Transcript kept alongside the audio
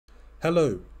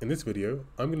Hello, in this video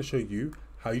I'm going to show you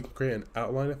how you can create an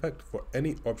outline effect for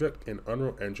any object in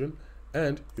Unreal Engine,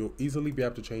 and you'll easily be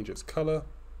able to change its color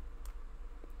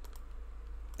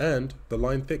and the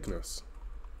line thickness.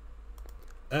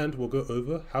 And we'll go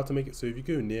over how to make it so if you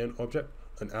go near an object,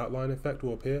 an outline effect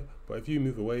will appear, but if you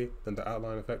move away, then the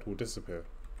outline effect will disappear.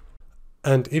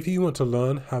 And if you want to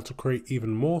learn how to create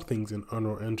even more things in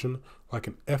Unreal Engine, like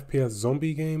an FPS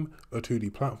zombie game, a 2D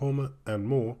platformer, and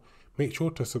more, make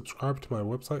sure to subscribe to my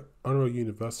website, Unreal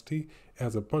University. It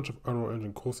has a bunch of Unreal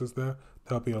Engine courses there.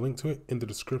 There'll be a link to it in the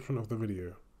description of the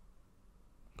video.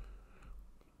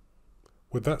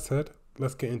 With that said,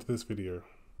 let's get into this video.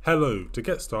 Hello, to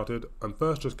get started, I'm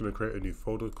first just going to create a new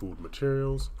folder called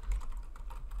Materials.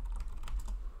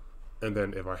 And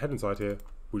then if I head inside here,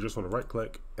 we just want to right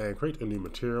click and create a new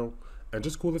material and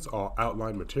just call this our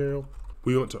outline material.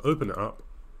 We want to open it up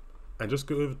and just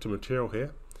go over to material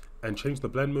here and change the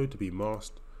blend mode to be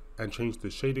masked and change the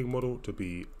shading model to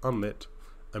be unlit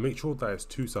and make sure that it's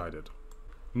two-sided.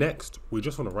 Next, we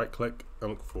just want to right click and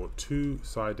look for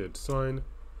two-sided sign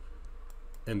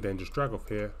and then just drag off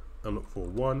here and look for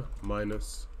 1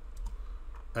 minus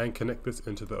and connect this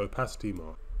into the opacity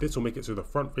mask. This will make it so the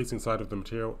front facing side of the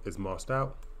material is masked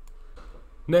out.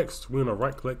 Next, we're going to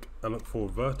right click and look for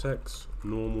vertex,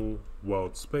 normal,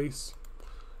 world space,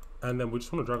 and then we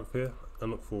just want to drag off here and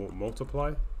look for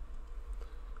multiply,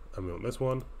 and we want this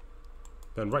one.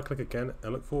 Then right click again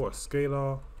and look for a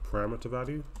scalar parameter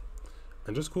value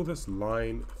and just call this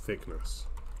line thickness.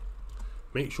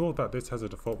 Make sure that this has a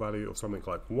default value of something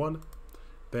like 1,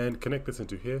 then connect this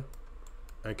into here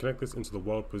and connect this into the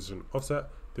world position offset.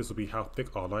 This will be how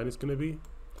thick our line is going to be.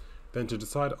 Then to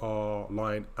decide our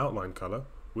line outline color,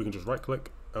 we can just right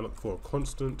click and look for a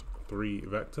constant 3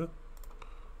 vector.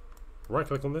 Right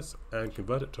click on this and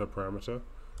convert it to a parameter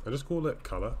and just call it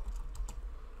color.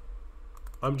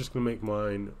 I'm just going to make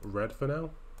mine red for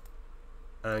now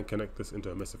and connect this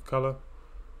into emissive color.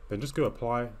 Then just go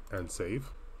apply and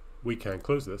save. We can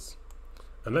close this.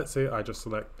 And let's say I just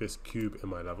select this cube in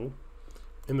my level.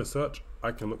 In the search,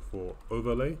 I can look for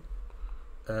overlay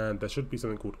and there should be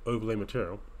something called overlay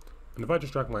material. And if I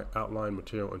just drag my outline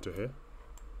material into here,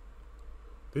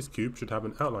 this cube should have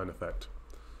an outline effect.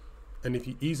 And if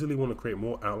you easily want to create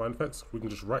more outline effects, we can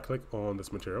just right click on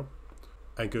this material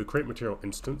and go create material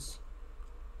instance.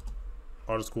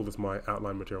 I'll just call this my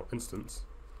outline material instance.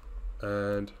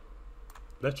 And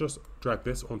let's just drag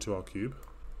this onto our cube.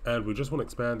 And we just want to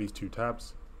expand these two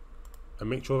tabs and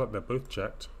make sure that they're both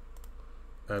checked.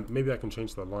 And maybe I can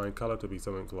change the line color to be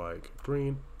something like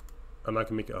green. And I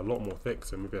can make it a lot more thick,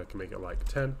 so maybe I can make it like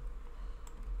 10.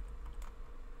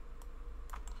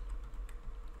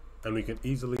 And we can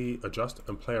easily adjust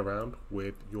and play around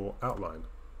with your outline.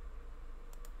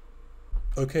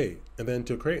 Okay, and then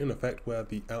to create an effect where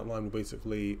the outline will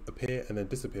basically appear and then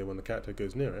disappear when the character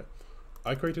goes near it,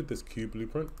 I created this cube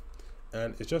blueprint,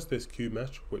 and it's just this cube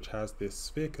mesh which has this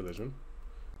sphere collision.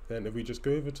 Then if we just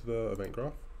go over to the event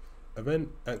graph, event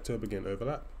actor begin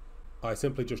overlap, I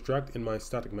simply just dragged in my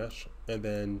static mesh and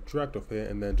then dragged off here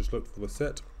and then just looked for the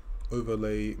set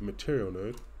overlay material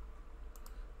node.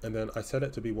 And then I set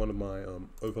it to be one of my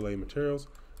overlay materials,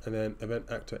 and then event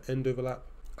actor end overlap,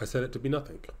 I set it to be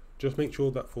nothing. Just make sure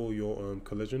that for your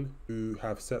collision, you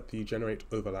have set the generate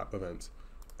overlap event.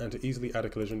 And to easily add a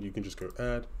collision, you can just go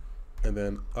add, and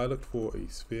then I looked for a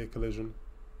sphere collision.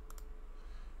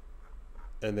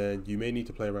 And then you may need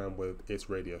to play around with its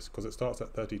radius because it starts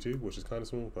at 32, which is kind of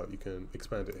small, but you can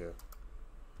expand it here.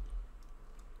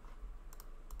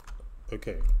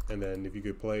 Okay, and then if you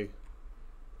go play,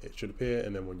 it should appear,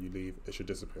 and then when you leave, it should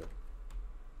disappear.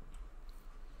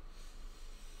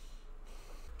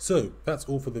 So that's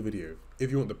all for the video. If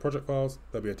you want the project files,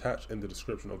 they'll be attached in the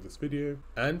description of this video.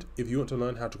 And if you want to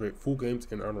learn how to create full games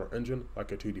in Unreal Engine,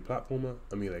 like a 2D platformer,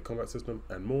 a melee combat system,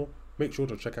 and more, make sure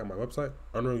to check out my website,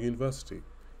 Unreal University.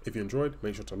 If you enjoyed,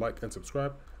 make sure to like and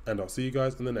subscribe, and I'll see you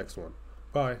guys in the next one.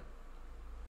 Bye.